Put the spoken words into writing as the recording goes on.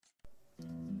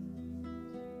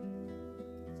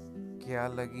क्या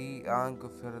लगी आग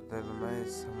फिर दिल में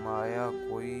समाया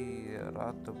कोई,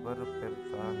 रात भर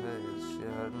फिरता है इस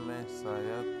शहर में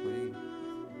साया कोई।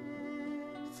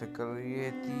 फिक्र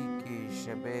ये थी कि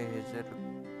शबे हिजर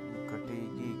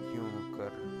कटेगी क्यों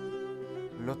कर,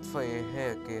 लुत्फ ये है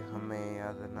कि हमें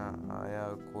याद ना आया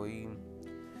कोई।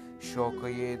 शौक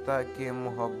ये था कि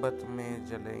मोहब्बत में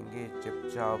जलेंगे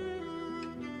चुपचाप,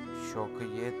 शौक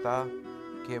ये था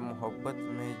कि मोहब्बत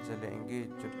में जलेंगे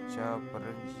चुपचाप।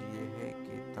 रंज ये है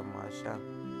कि तमाशा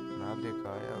ना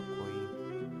दिखाया कोई,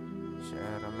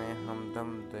 शहर में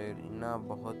हमदम देरीना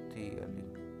बहुत थी अली,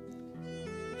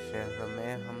 शहर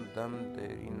में हमदम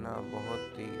देरीना बहुत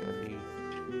थी अली।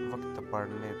 वक्त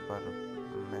पड़ने पर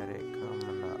मेरे काम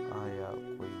ना आया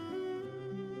कोई।